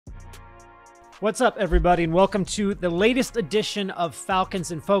What's up, everybody, and welcome to the latest edition of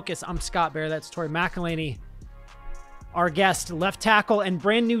Falcons in Focus. I'm Scott Bear. That's Tori McElhaney. Our guest, left tackle and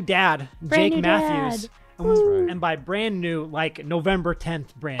brand new dad, Jake Matthews. And by brand new, like November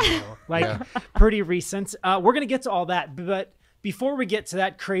 10th brand new. Like pretty recent. We're going to get to all that. But before we get to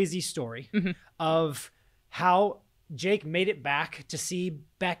that crazy story of how Jake made it back to see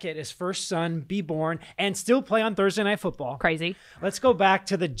Beckett, his first son, be born and still play on Thursday Night Football. Crazy. Let's go back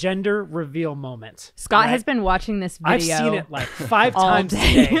to the gender reveal moment. Scott has been watching this video. I've seen it like 5 times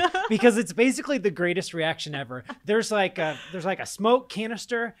today because it's basically the greatest reaction ever. There's like a smoke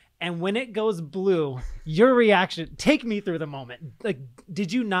canister, and when it goes blue, your reaction, take me through the moment. Like,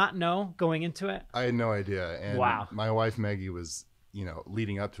 did you not know going into it? I had no idea. And wow. My wife Maggie was,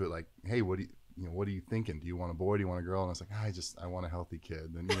 leading up to it like, hey, what are you thinking? Do you want a boy? Do you want a girl? And I was like, I want a healthy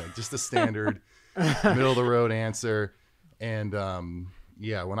kid. And just a standard middle of the road answer. And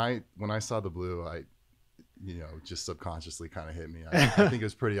when I saw the blue, I just subconsciously kind of hit me. I think it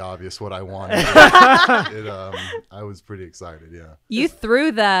was pretty obvious what I wanted. I was pretty excited. Yeah. You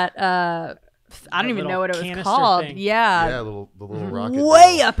threw that. I don't even know what it was called. Thing. Yeah. Yeah, the little rocket.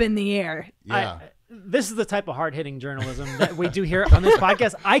 Way up in the air. Yeah. This is the type of hard-hitting journalism that we do here on this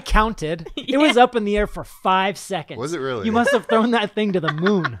podcast. I counted. It was up in the air for 5 seconds. Was it really? You must have thrown that thing to the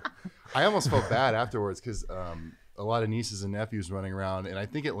moon. I almost felt bad afterwards because a lot of nieces and nephews running around, and I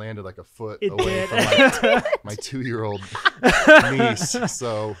think it landed like a foot away from my 2-year-old niece.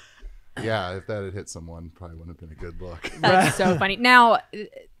 So, yeah, if that had hit someone, probably wouldn't have been a good look. That's so funny. Now,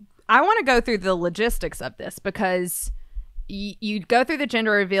 I want to go through the logistics of this because you go through the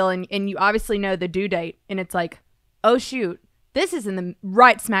gender reveal and you obviously know the due date, and it's like, oh shoot, this is in the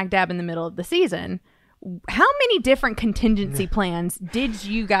right smack dab in the middle of the season. How many different contingency plans did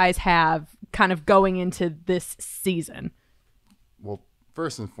you guys have kind of going into this season? Well,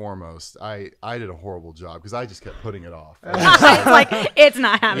 first and foremost, I did a horrible job because I just kept putting it off. It's like, it's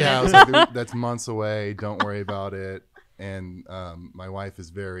not happening. Yeah, I was like, that's months away. Don't worry about it. And my wife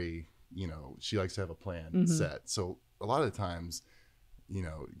is very, she likes to have a plan set. So a lot of the times,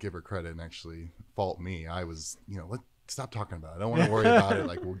 give her credit and actually fault me. I was, let's stop talking about it. I don't want to worry about it.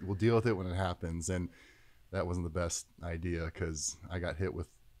 Like we'll deal with it when it happens. And that wasn't the best idea because I got hit with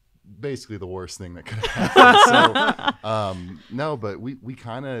basically the worst thing that could have happened. So no, but we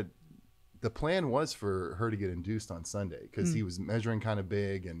kind of, the plan was for her to get induced on Sunday because he was measuring kind of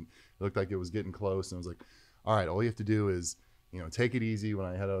big and it looked like it was getting close. And I was like, all right, all you have to do is take it easy when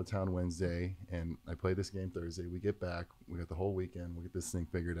I head out of town Wednesday and I play this game Thursday. We get back, we got the whole weekend, we'll get this thing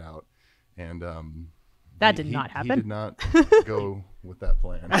figured out. And that did not happen. He did not go with that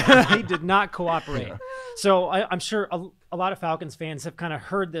plan. He did not cooperate. Yeah. So I'm sure a lot of Falcons fans have kind of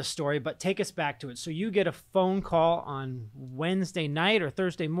heard this story, but take us back to it. So you get a phone call on Wednesday night or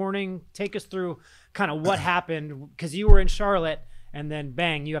Thursday morning. Take us through kind of what happened because you were in Charlotte and then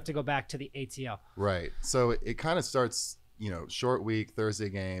bang, you have to go back to the ATL. Right. So it kind of starts, short week, Thursday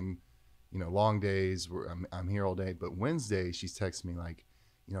game, long days where I'm here all day. But Wednesday, she's texting me like,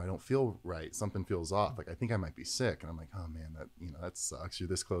 I don't feel right. Something feels off. Like, I think I might be sick. And I'm like, oh man, that sucks. You're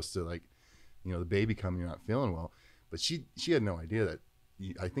this close to like, the baby coming, you're not feeling well. But she had no idea that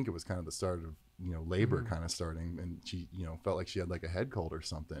I think it was kind of the start of, labor kind of starting. And she, felt like she had like a head cold or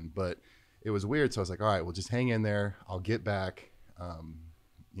something, but it was weird. So I was like, all right, well just hang in there. I'll get back.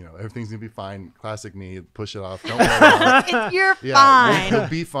 Everything's gonna be fine. Classic me, push it off. Don't worry about it. You're fine. You'll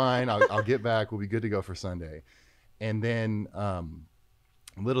be fine. I'll get back. We'll be good to go for Sunday. And then,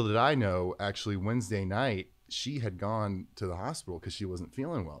 little did I know, actually Wednesday night, she had gone to the hospital because she wasn't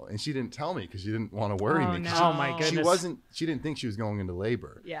feeling well. And she didn't tell me because she didn't want to worry me. No. Oh my goodness. She didn't think she was going into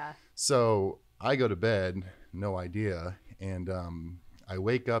labor. Yeah. So I go to bed, no idea. And I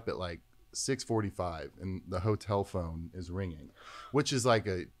wake up at like 6:45 and the hotel phone is ringing, which is like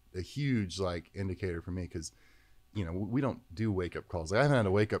a huge like indicator for me because we don't do wake up calls. Like, I haven't had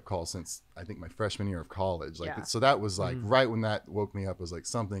a wake up call since I think my freshman year of college. Like so that was like right when that woke me up, I was like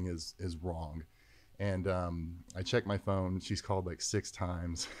something is wrong. And I checked my phone. She's called like 6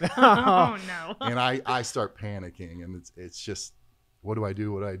 times. Oh no. And I start panicking and it's just what do I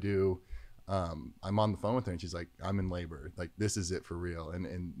do? What do I do? I'm on the phone with her and she's like, I'm in labor. Like, this is it for real.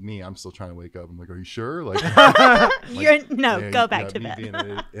 And me, I'm still trying to wake up. I'm like, are you sure? Like, go back to bed. Being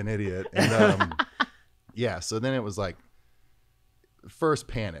an idiot. And so then it was like first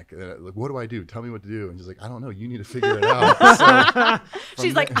panic. Like, what do I do? Tell me what to do. And she's like, I don't know. You need to figure it out. So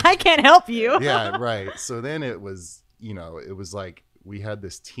she's like, I can't help you. Yeah, right. So then it was, it was like we had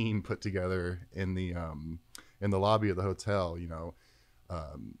this team put together in the lobby of the hotel,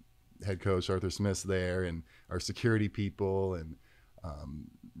 head coach Arthur Smith's there and our security people and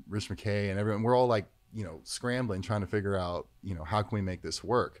Rich McKay and everyone, we're all like, scrambling, trying to figure out, how can we make this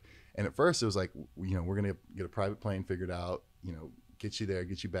work? And at first it was like, we're going to get a private plane figured out, get you there,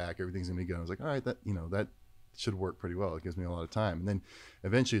 get you back. Everything's going to be good. I was like, all right, that should work pretty well. It gives me a lot of time. And then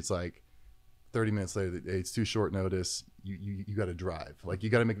eventually it's like 30 minutes later, it's too short notice. You got to drive. Like, you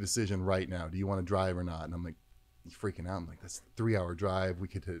got to make a decision right now. Do you want to drive or not? And I'm like, freaking out. I'm like, that's a 3-hour drive. We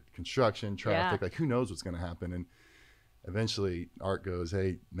could hit construction, traffic. Like, who knows what's going to happen? And eventually Art goes,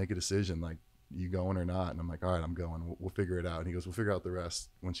 hey, make a decision. Like, you going or not? And I'm like, all right, I'm going. We'll figure it out. And he goes, we'll figure out the rest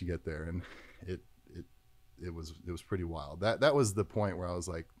once you get there. And it was pretty wild. That was the point where I was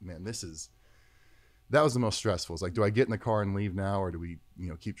like, man, that was the most stressful. It's like, do I get in the car and leave now, or do we,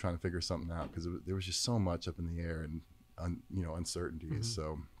 keep trying to figure something out? Because there was just so much up in the air and uncertainties.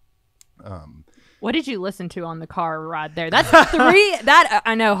 So what did you listen to on the car ride there? That's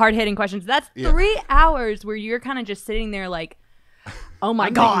I know, hard-hitting questions. That's 3 hours where you're kind of just sitting there like, oh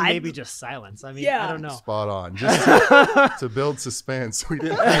my God. Maybe just silence. I mean, I don't know. Spot on. Just to build suspense. We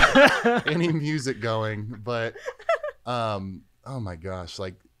didn't have any music going, but oh my gosh.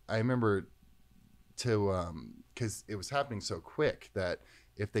 Like, I remember because it was happening so quick that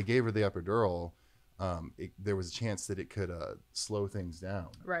if they gave her the epidural, there was a chance that it could slow things down.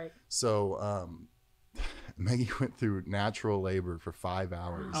 Right. So Maggie went through natural labor for 5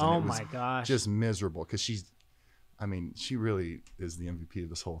 hours. Oh my gosh. Just miserable, because she really is the MVP of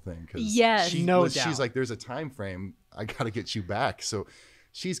this whole thing. Yes, she's like, there's a time frame. I got to get you back. So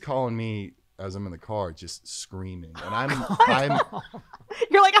she's calling me as I'm in the car, just screaming, and I'm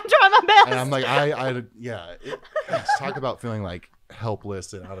you're like, I'm trying my best, and I'm like, gosh, talk about feeling like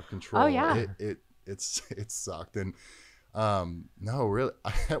helpless and out of control. Oh yeah, it sucked. And no, really,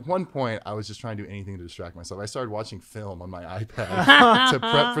 at one point I was just trying to do anything to distract myself. I started watching film on my iPad to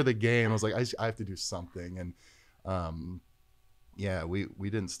prep for the game. I was like, I have to do something. And we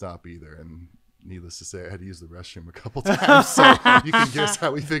didn't stop either. And needless to say, I had to use the restroom a couple times. So you can guess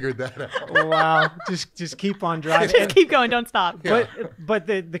how we figured that out. Wow. Just keep on driving. Just keep going. Don't stop. Yeah. But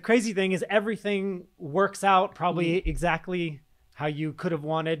the crazy thing is, everything works out probably exactly how you could have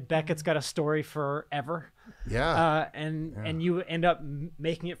wanted. Beckett's got a story forever. Yeah. And you end up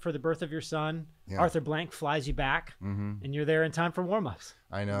making it for the birth of your son. Yeah. Arthur Blank flies you back, and you're there in time for warm-ups.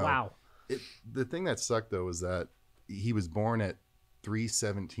 I know. Wow. The thing that sucked, though, was that he was born at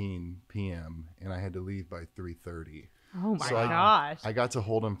 3:17 p.m. and I had to leave by 3:30. Oh my gosh. I got to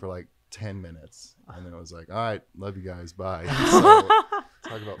hold him for like 10 minutes, and then I was like, all right, love you guys, bye. So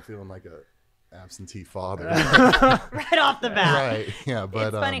talk about feeling like a absentee father. Right off the bat. Right. Yeah. But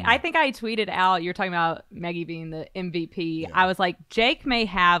it's funny. I think I tweeted out, you're talking about Maggie being the MVP. Yeah. I was like, Jake may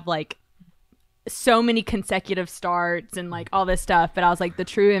have like so many consecutive starts and like all this stuff, but I was like, the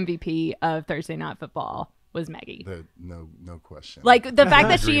true MVP of Thursday Night Football was Maggie. No question. Like, the fact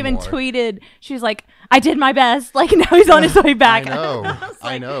that she even tweeted, she was like, I did my best. Like, now he's on his way back.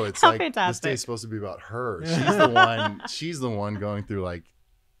 I know. It's how like, fantastic. This day's supposed to be about her. She's the one going through like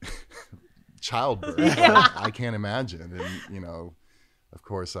childbirth. Yeah. I can't imagine. And of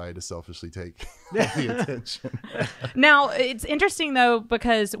course I had to selfishly take the attention. Now, it's interesting though,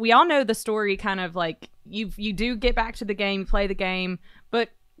 because we all know the story, kind of like you do get back to the game, play the game, but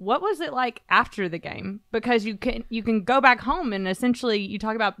what was it like after the game? Because you can go back home, and essentially you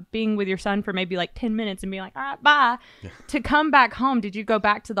talk about being with your son for maybe like 10 minutes and being like, all right, bye. Yeah. To come back home, did you go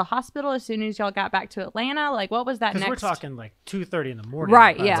back to the hospital as soon as y'all got back to Atlanta? Like, what was that next? Because we're talking like 2:30 in the morning.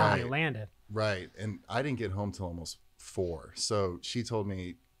 Right, yeah. When we landed. Right. And I didn't get home till almost 4. So she told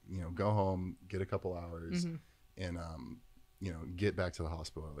me, go home, get a couple hours, and get back to the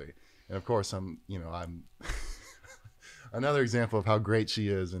hospital early. And of course I'm another example of how great she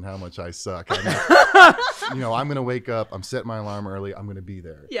is and how much I suck. I'm going to wake up. I'm setting my alarm early. I'm going to be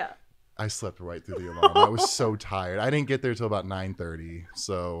there. Yeah. I slept right through the alarm. I was so tired. I didn't get there till about 9:30.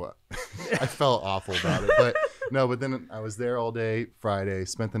 So I felt awful about it. But then I was there all day Friday,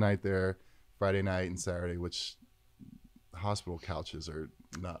 spent the night there Friday night and Saturday, which hospital couches are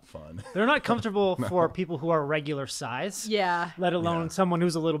not fun. They're not comfortable for people who are regular size. Yeah. Let alone someone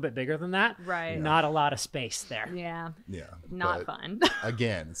who's a little bit bigger than that. Right. Yeah. Not a lot of space there. Yeah. Yeah. Not fun.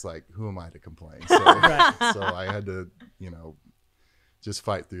 Again, it's like, who am I to complain? So, so I had to, just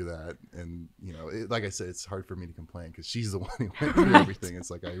fight through that. And, like I said, it's hard for me to complain because she's the one who went through everything. It's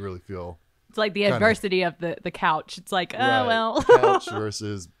like, I really feel. It's like the adversity of the couch. It's like, well. Couch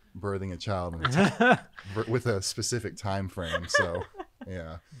versus birthing a child with a specific time frame. So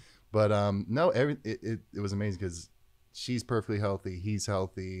yeah, but no, it was amazing because she's perfectly healthy, he's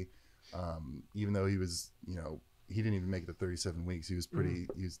healthy, even though he was he didn't even make it to 37 weeks. He was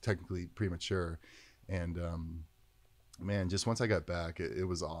he was technically premature, and man, just once I got back, it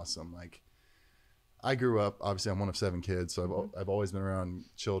was awesome. Like, I grew up, obviously I'm one of 7 kids, so I've always been around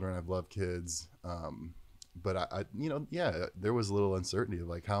children. I've loved kids. But I there was a little uncertainty of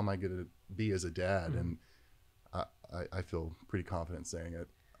like, how am I going to be as a dad? And I feel pretty confident saying it.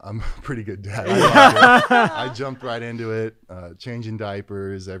 I'm a pretty good dad. I jumped right into it, changing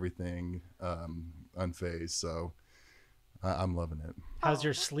diapers, everything, unfazed. So I'm loving it. How's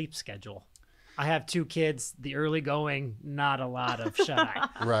your sleep schedule? I have 2 kids. The early going, not a lot of shut eye.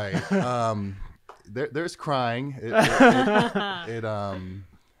 Right. There's crying.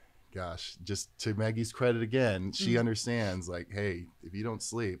 Gosh, just to Maggie's credit again, she understands, like, hey, if you don't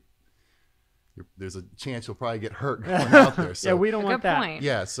sleep, there's a chance you'll probably get hurt going out there. So yeah, we don't want that. Point.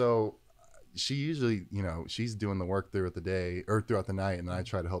 Yeah, so she usually, she's doing the work throughout the day or throughout the night, and then I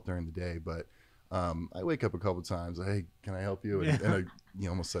try to help during the day. But I wake up a couple times, like, hey, can I help you? And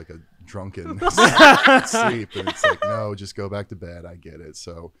almost like a drunken sleep, and it's like, no, just go back to bed. I get it.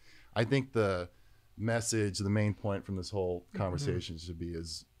 So I think the message, the main point from this whole conversation should be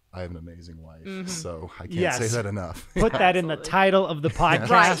is, I have an amazing wife. So I can't say that enough. Put that in the title of the podcast.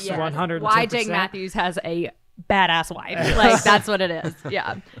 Right, yeah. 100%. Why Jake Matthews has a badass wife. Like, that's what it is.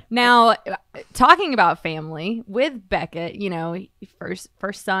 Yeah. Now, talking about family with Beckett,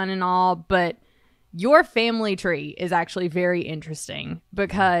 first son and all, but your family tree is actually very interesting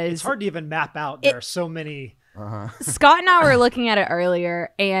because it's hard to even map out. There are so many. Scott and I were looking at it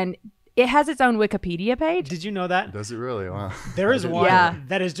earlier, and it has its own Wikipedia page. Did you know that? Does it really? Wow. There is one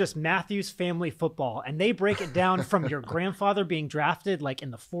that is just Matthews family football, and they break it down from your grandfather being drafted like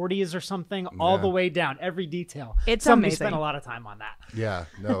in the 40s or something, all the way down, every detail. It's Somebody amazing. spent a lot of time on that. Yeah,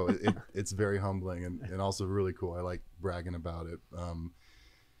 no, it's very humbling and also really cool. I like bragging about it.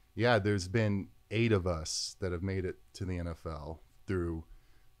 There's been 8 of us that have made it to the NFL through,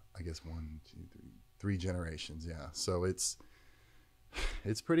 I guess, 1, 2, 3 generations. Yeah, so it's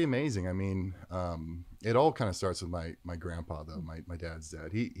pretty amazing. I mean, it all kind of starts with my grandpa, though, my dad's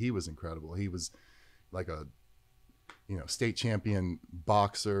dad. He was incredible. He was like a state champion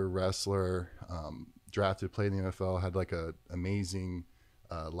boxer, wrestler, drafted, played in the NFL, had like a amazing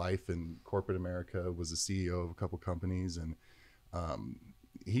life in corporate America, was the CEO of a couple companies, and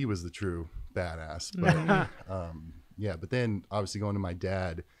he was the true badass. But but then obviously going to my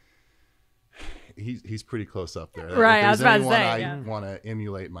dad, he's pretty close up there. Right, I was about to say. I want to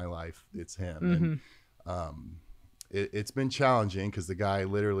emulate in my life, it's him. And it's been challenging because the guy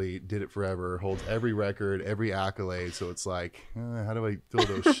literally did it forever, holds every record, every accolade. So it's like, how do I fill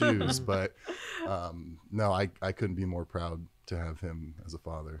those shoes? But no, I couldn't be more proud to have him as a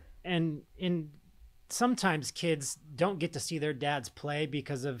father. And sometimes kids don't get to see their dads play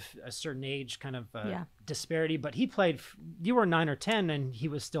because of a certain age kind of disparity, but he played, you were 9 or 10 and he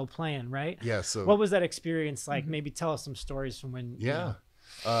was still playing, right? Yeah. So what was that experience like? Maybe tell us some stories from when.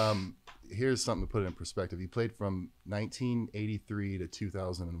 Here's something to put it in perspective. He played from 1983 to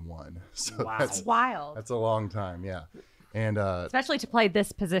 2001. So wow. that's wild. That's a long time. Yeah. And especially to play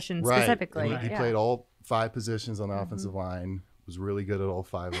this position specifically. He played all 5 positions on the offensive line. Was really good at all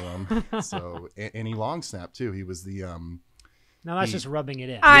 5 of them. So and he long snapped too. He was the now that's just rubbing it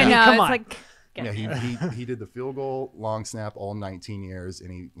in. I know. Come it's on. like he did the field goal, long snap all 19 years,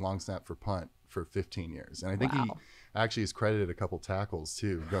 and he long snapped for punt for 15 years. And I think he actually is credited a couple tackles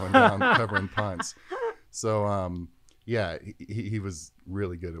too, going down covering punts. So he was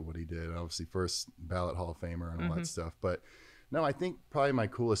really good at what he did. Obviously first ballot Hall of Famer and all that stuff. But no, I think probably my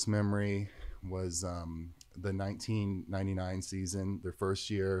coolest memory was the 1999 season, their first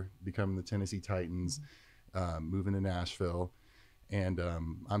year becoming the Tennessee Titans, moving to Nashville. And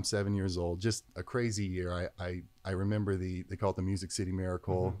I'm 7 years old, just a crazy year. I remember they call it the Music City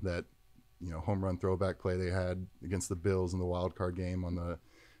Miracle, that home run throwback play they had against the Bills in the wild card game on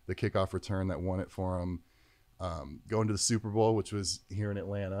the kickoff return that won it for them. Going to the Super Bowl, which was here in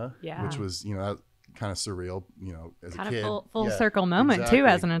Atlanta, which was kind of surreal, as kind a kid. Of full circle moment too,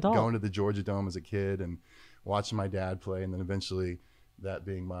 as an adult. Going to the Georgia Dome as a kid and watching my dad play, and then eventually that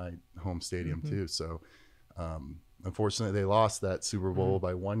being my home stadium too. So unfortunately they lost that Super Bowl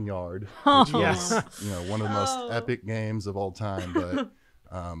by 1 yard, which was one of the most epic games of all time. But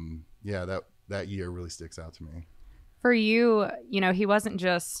that year really sticks out to me. For you, he wasn't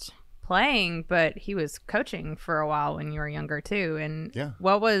just playing, but he was coaching for a while when you were younger too. And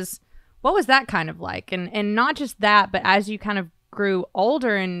what was that kind of like? And not just that, but as you kind of grew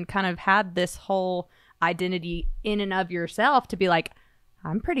older and kind of had this whole identity in and of yourself to be like,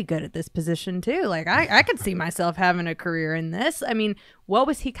 I'm pretty good at this position too. Like I could see myself having a career in this. I mean, what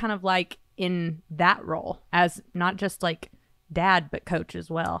was he kind of like in that role as not just like dad, but coach as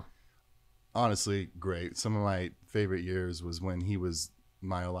well? Honestly, great. Some of my favorite years was when he was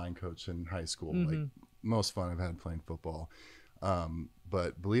my O-line coach in high school. Like, most fun I've had playing football.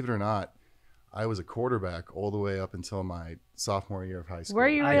 But believe it or not, I was a quarterback all the way up until my sophomore year of high school. Were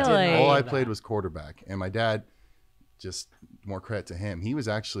you really? All I played was quarterback. And my dad, just more credit to him, he was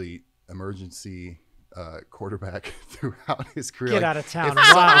actually emergency quarterback throughout his career. Get like, out of town.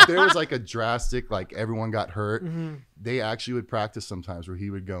 If there was like a drastic, like everyone got hurt, they actually would practice sometimes where he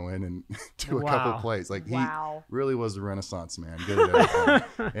would go in and do a couple plays. Like he really was a Renaissance man, good at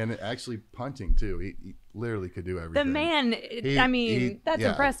everything. And actually punting too. He literally could do everything. The man, I mean, that's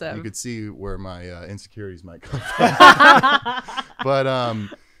impressive. You could see where my insecurities might come from. But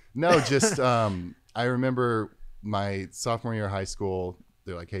no, just I remember my sophomore year of high school,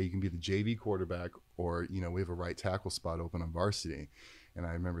 they're like, hey, you can be the JV quarterback, or, you know, we have a right tackle spot open on varsity. And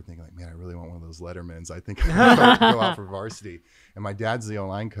I remember thinking, like, man, I really want one of those Lettermans. I think I'll go out for varsity. And my dad's the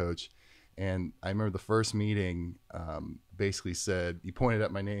O-line coach. And I remember the first meeting basically said, he pointed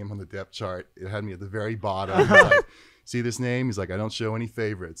at my name on the depth chart. It had me at the very bottom. He's like, see this name? He's like, I don't show any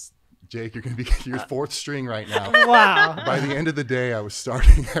favorites. Jake, you're going to be your fourth string right now. Wow. By the end of the day, I was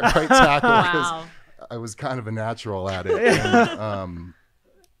starting at right tackle because I was kind of a natural at it. And,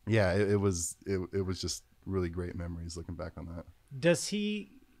 yeah, it was just really great memories looking back on that. Does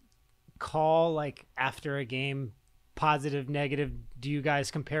he call, like, after a game, positive, negative? Do you guys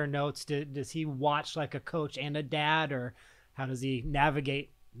compare notes? Does he watch like a coach and a dad, or how does he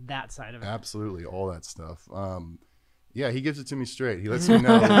navigate that side of it? Absolutely, all that stuff. Yeah, he gives it to me straight. He lets me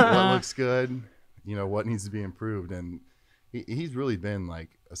know what looks good, you know, what needs to be improved. And he's really been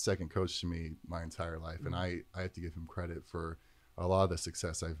like a second coach to me my entire life. And I have to give him credit for a lot of the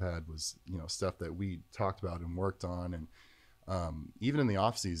success I've had was, you know, stuff that we talked about and worked on. And even in the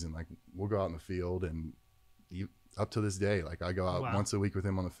off season, like, we'll go out in the field, and up to this day, like, I go out once a week with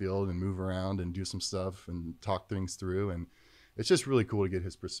him on the field and move around and do some stuff and talk things through. And it's just really cool to get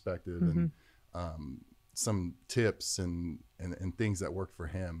his perspective and some tips and things that work for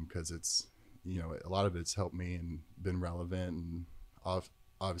him, because it's, you know, a lot of it's helped me and been relevant, and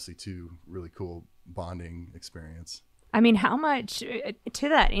obviously too, really cool bonding experience. I mean, how much, to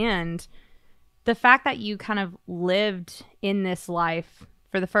that end, the fact that you kind of lived in this life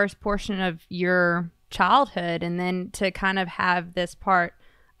for the first portion of your childhood, and then to kind of have this part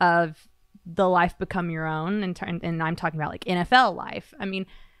of the life become your own, and I'm talking about like NFL life. I mean,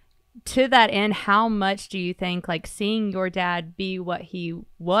 to that end, how much do you think, like, seeing your dad be what he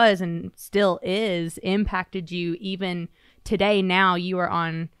was and still is impacted you even today? Now you are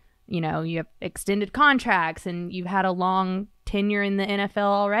on, you know, you have extended contracts and you've had a long tenure in the NFL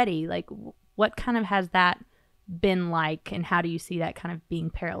already. Like, what kind of has that been like, and how do you see that kind of being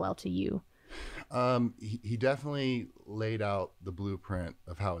parallel to you? He definitely laid out the blueprint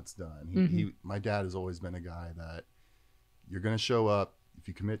of how it's done. My dad has always been a guy that you're going to show up. If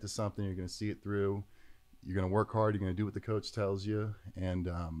you commit to something, you're going to see it through. You're going to work hard. You're going to do what the coach tells you. And,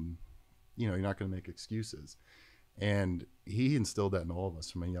 you know, you're not going to make excuses. And he instilled that in all of us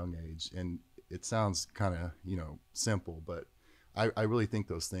from a young age. And it sounds kind of, you know, simple, but I really think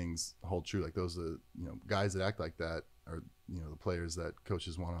those things hold true. Like, those are, you know, guys that act like that are, you know, the players that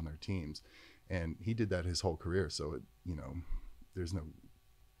coaches want on their teams. And he did that his whole career. So, it, you know, there's no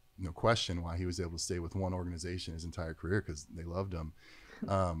question why he was able to stay with one organization his entire career, because they loved him.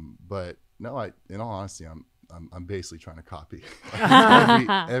 But no, in all honesty, I'm basically trying to copy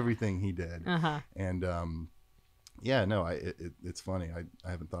everything he did. And yeah, no, it's funny. I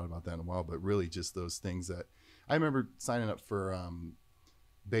haven't thought about that in a while, but really just those things that I remember signing up for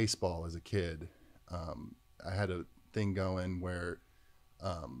baseball as a kid. I had a thing going where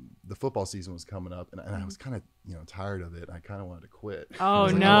the football season was coming up, and I was kind of, you know, tired of it. I kind of wanted to quit. Oh,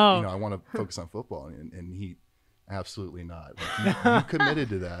 like, no. You know, I want to focus on football, and he absolutely not. Like, you committed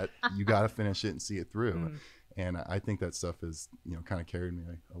to that. You got to finish it and see it through. And I think that stuff has, you know, kind of carried me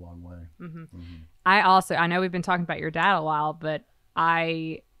a long way. I know we've been talking about your dad a while, but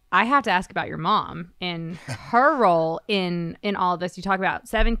I have to ask about your mom and her role in all of this. You talk about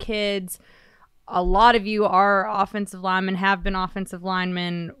 7 kids. A lot of you are offensive linemen, have been offensive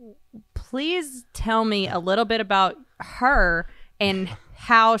linemen. Please tell me a little bit about her and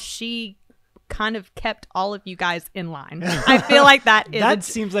how she kind of kept all of you guys in line. I feel like that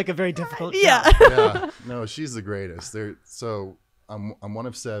seems like a very difficult job. Yeah. No, she's the greatest. So I'm one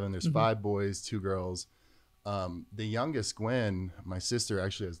of 7. There's 5 boys, 2 girls. The youngest, Gwen, my sister,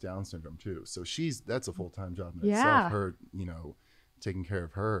 actually has Down syndrome too. So that's a full-time job in itself. Her, you know, taking care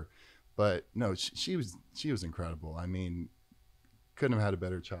of her. But no, she was incredible. I mean, couldn't have had a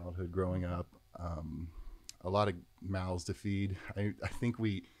better childhood growing up. A lot of mouths to feed. I think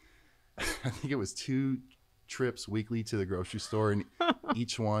I think it was 2 trips weekly to the grocery store, and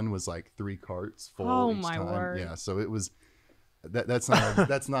each one was like 3 carts full. Oh, each my time. word. Yeah, so it was that's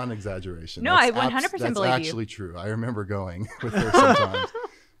not an exaggeration. No, That's I 100% that's believe actually true. I remember going with her sometimes.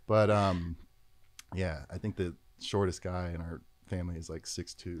 But yeah, I think the shortest guy in our family is like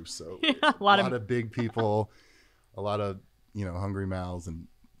 6'2", so a lot of big people, a lot of hungry mouths and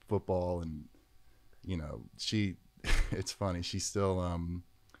football, and it's funny, she still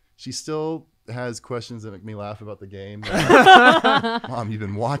has questions that make me laugh about the game. Mom, you've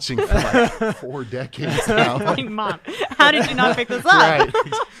been watching for like 4 decades now. Like, Mom, how did you not pick this up? Right.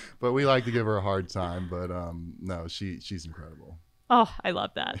 But we like to give her a hard time. But no, she's incredible. Oh, I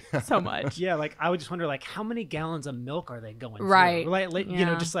love that so much. Yeah, like I would just wonder, like, how many gallons of milk are they going through? Right. Like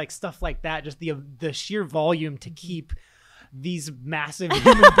Yeah. just like stuff like that. Just the sheer volume to keep these massive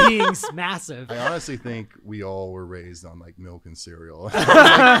human beings massive. I honestly think we all were raised on like milk and cereal.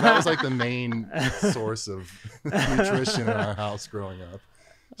 That was like the main source of nutrition in our house growing up.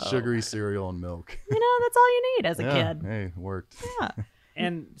 Sugary cereal and milk. That's all you need as a kid. Hey, it worked. Yeah.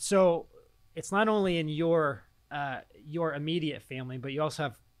 And so it's not only in your immediate family, but you also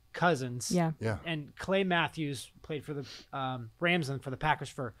have cousins. Yeah. Yeah. And Clay Matthews played for the Rams and for the Packers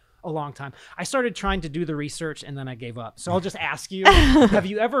for a long time. I started trying to do the research and then I gave up. So I'll just ask you, have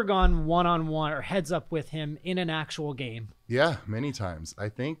you ever gone one-on-one or heads up with him in an actual game? Yeah, many times. I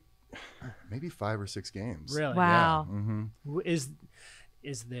think maybe 5 or 6 games. Really? Wow. Yeah. Mm-hmm.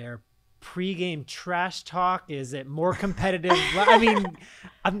 Is there pregame trash talk? Is it more competitive? I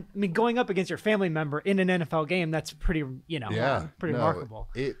mean, going up against your family member in an NFL game, that's pretty, pretty remarkable.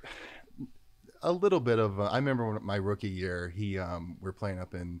 A little bit of, I remember when my rookie year, we're playing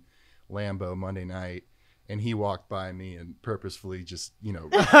up in Lambeau Monday night, and he walked by me and purposefully just,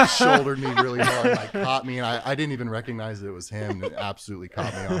 shouldered me really hard, like caught me, and I didn't even recognize that it was him. It absolutely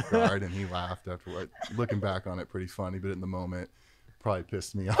caught me off guard, and he laughed afterward. Looking back on it, pretty funny, but in the moment, probably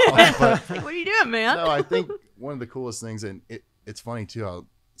pissed me off. But What are you doing, man? no, I think one of the coolest things, and it's funny too how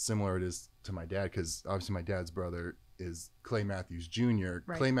similar it is to my dad, because obviously my dad's brother is Clay Matthews Jr.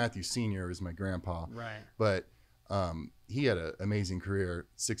 Right. Clay Matthews Sr. is my grandpa. Right. But he had an amazing career,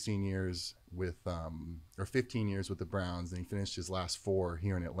 16 years with, or 15 years with the Browns, and he finished his last 4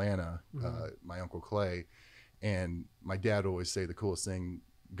 here in Atlanta, my Uncle Clay. And my dad would always say the coolest thing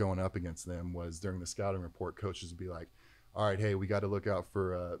going up against them was during the scouting report, coaches would be like, all right, hey, we got to look out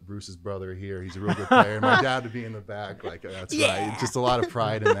for Bruce's brother here. He's a real good player. And my dad would be in the back like, that's right. Just a lot of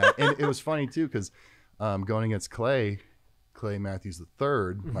pride in that. And it was funny, too, because going against Clay Matthews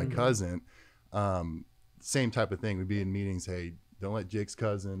III, my cousin, same type of thing. We'd be in meetings, hey, don't let Jake's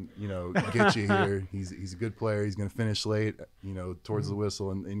cousin, get you here. He's a good player. He's going to finish late, towards the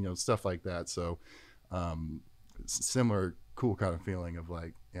whistle and stuff like that. So similar cool kind of feeling of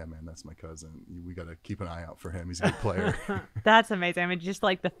like, yeah, man, that's my cousin. We got to keep an eye out for him. He's a good player. That's amazing. I mean, just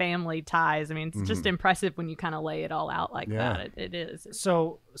like the family ties. I mean, it's just impressive when you kind of lay it all out like that. It is.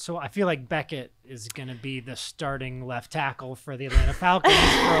 So I feel like Beckett is going to be the starting left tackle for the Atlanta Falcons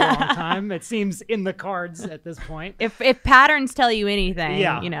for a long time. It seems in the cards at this point. If patterns tell you anything,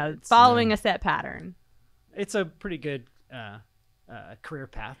 following a set pattern. It's a pretty good career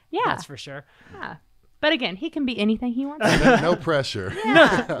path. Yeah. That's for sure. Yeah. But again, he can be anything he wants. No pressure.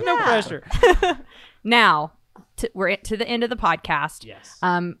 No pressure. Now, we're to the end of the podcast. Yes.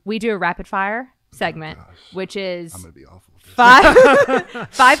 We do a rapid fire segment, which is I'm going to be awful. At this.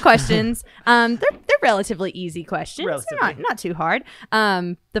 5 questions. They're relatively easy questions. Relatively. They're not too hard.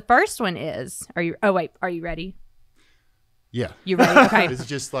 The first one is, are you ready? Yeah. You ready? Okay. It's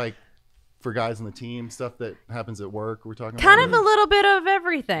just like for guys on the team, stuff that happens at work. We're talking Kind about of a little bit of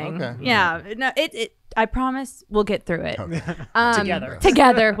everything. Okay. Yeah. No, I promise we'll get through it. Okay.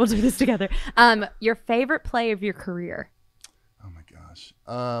 Together. We'll do this together. Your favorite play of your career? Oh my gosh.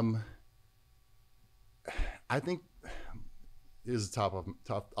 I think it is off the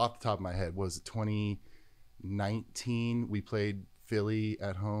top of my head. Was 2019? We played Philly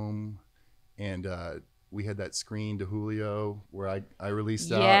at home, and we had that screen to Julio where I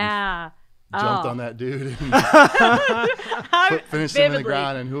released out. Yeah. And jumped on that dude and finished him in the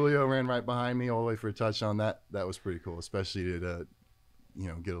ground, and Julio ran right behind me all the way for a touchdown. That was pretty cool, especially to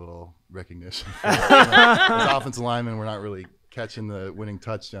get a little recognition. As offensive linemen, we're not really catching the winning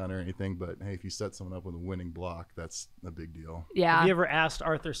touchdown or anything, but hey, if you set someone up with a winning block, that's a big deal. Yeah. Have you ever asked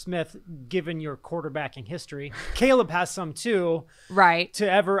Arthur Smith, given your quarterbacking history, Caleb has some too, right, to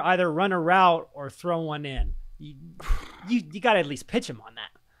ever either run a route or throw one in? You got to at least pitch him on that.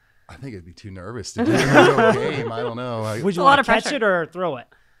 I think I'd be too nervous to do a real game. I don't know. Would you want to catch it or throw it?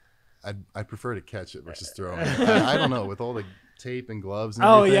 I'd prefer to catch it versus throw it. I don't know. With all the tape and gloves and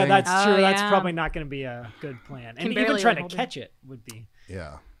Oh, everything. yeah, that's Oh, true. That's yeah. probably not going to be a good plan. Can And even barely trying to hold it. catch it would be.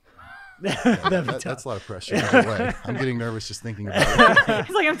 Yeah. That'd be tough. That's a lot of pressure. By the way. I'm getting nervous just thinking about it. It's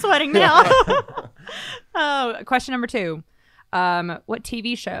like I'm sweating now. Oh, question number 2. What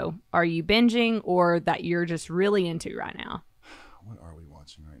TV show are you binging or that you're just really into right now? What are we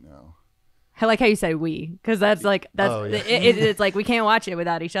watching right now? I like how you say we, because that's Oh, yeah. it's like we can't watch it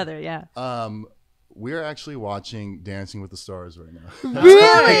without each other. Yeah. We're actually watching Dancing with the Stars right now.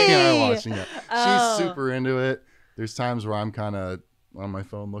 Really? Yeah, watching it. Oh. She's super into it. There's times where I'm kind of on my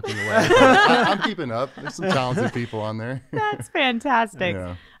phone looking away. But I'm keeping up. There's some talented people on there. That's fantastic.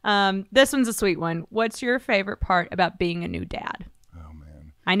 Yeah. This one's a sweet one. What's your favorite part about being a new dad? Oh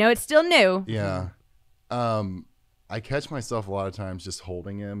man. I know it's still new. Yeah. I catch myself a lot of times just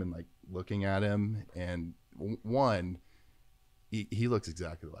holding him and like looking at him, and one, he looks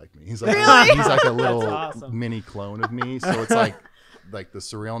exactly like me. He's like he's like a little awesome. mini clone of me. So it's like the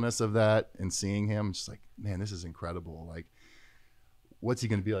surrealness of that and seeing him, I'm just like, man, this is incredible. Like, what's he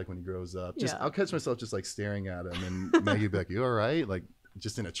gonna be like when he grows up? Just Yeah. I'll catch myself just like staring at him, and Maggie be like, you all right? Like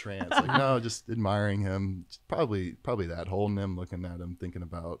just in a trance. Like, no, just admiring him. Probably that, holding him, looking at him, thinking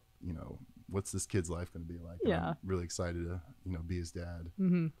about, you know, what's this kid's life gonna be like? And Yeah. I'm really excited to, you know, be his dad.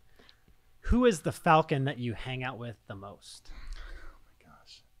 Mm-hmm. Who is the Falcon that you hang out with the most?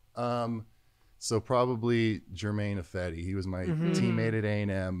 So probably Jermaine Ifedi. He was my teammate at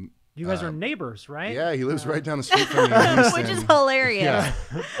A&M. You guys are neighbors, right? Yeah, he lives right down the street from me in Houston. Which is hilarious.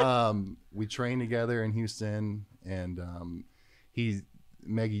 Yeah. We train together in Houston, and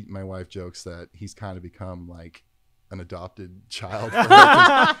Maggie, my wife, jokes that he's kind of become like an adopted child for her,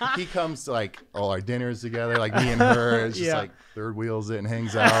 'cause he comes to like all our dinners together, like me and her. It's just like third wheels it and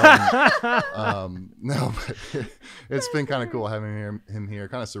hangs out. And, no, but it's been kind of cool having him here.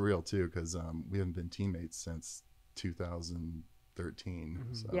 Kind of surreal too, because we haven't been teammates since 2013.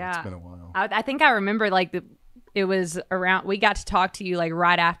 So Yeah. it's been a while. I think I remember like it was around, we got to talk to you like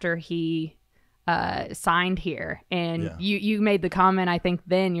right after he signed here, and you made the comment, I think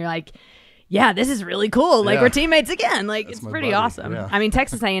then you're like, yeah, this is really cool. Like we're teammates again. Like That's it's my pretty buddy. awesome. Yeah. I mean,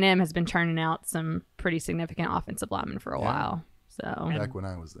 Texas A&M has been churning out some pretty significant offensive linemen for a while. So Back when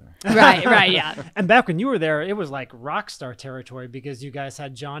I was there. right, yeah. And back when you were there, it was like rock star territory because you guys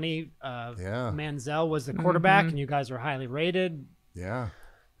had Johnny Manziel was the quarterback, and you guys were highly rated. Yeah.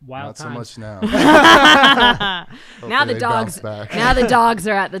 Wild Not times. so much now. Now Hopefully the they bounce dogs. back. Now the dogs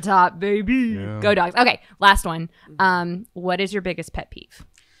are at the top, baby. Yeah. Go dogs. Okay, last one. What is your biggest pet peeve?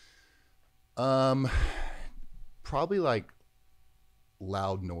 Probably like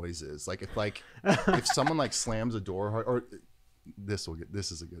loud noises. Like if someone like slams a door hard, or this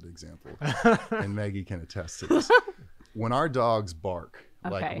is a good example, and Maggie can attest to this. When our dogs bark,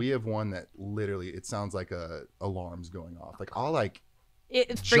 like we have one that literally it sounds like a alarm's going off. Like I'll like It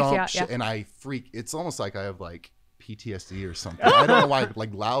freaks jump you out, yeah. and I freak. It's almost like I have like PTSD or something. I don't know why.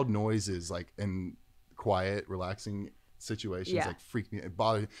 Like loud noises, like in quiet, relaxing situations, like freak me. It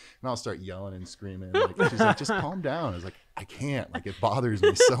bothers me, and I'll start yelling and screaming. Like she's like, just calm down. I was like, I can't. Like it bothers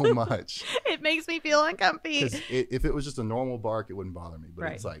me so much. It makes me feel uncomfy. Because if it was just a normal bark, it wouldn't bother me. But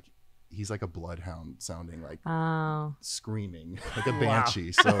Right. it's like he's like a bloodhound sounding, like Oh. screaming, like a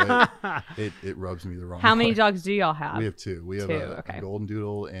banshee. So it rubs me the wrong way. How many dogs do y'all have? We have two. We have a okay. golden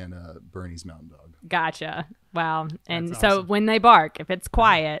doodle and a Bernese mountain dog. Gotcha. Wow. And That's so awesome. when they bark, if it's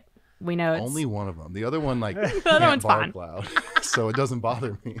quiet, we know it's Only one of them. The other one like other can't one's bark fine. loud, so it doesn't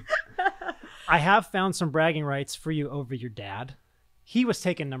bother me. I have found some bragging rights for you over your dad. He was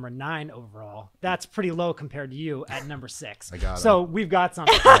taken number 9 overall. That's pretty low compared to you at number 6. I got so we've got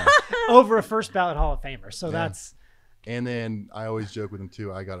something over a first ballot Hall of Famer. So that's And then I always joke with him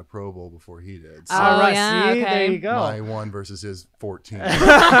too. I got a Pro Bowl before he did. So all right. yeah, See, okay. there you go. my 1 versus his 14.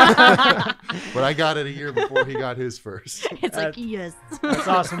 But I got it a year before he got his first. it's like yes. That's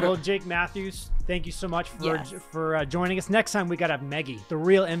awesome. Well, Jake Matthews, thank you so much for joining us. Next time we got to have Maggie, the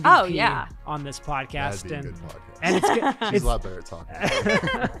real MVP, on this podcast. That'd be a good podcast. And it's good. She's a lot better at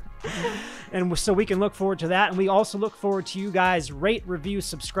talking. And so we can look forward to that. And we also look forward to you guys rate, review,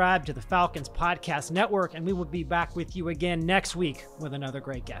 subscribe to the Falcons Podcast Network. And we will be back with you again next week with another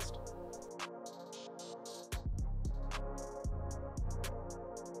great guest.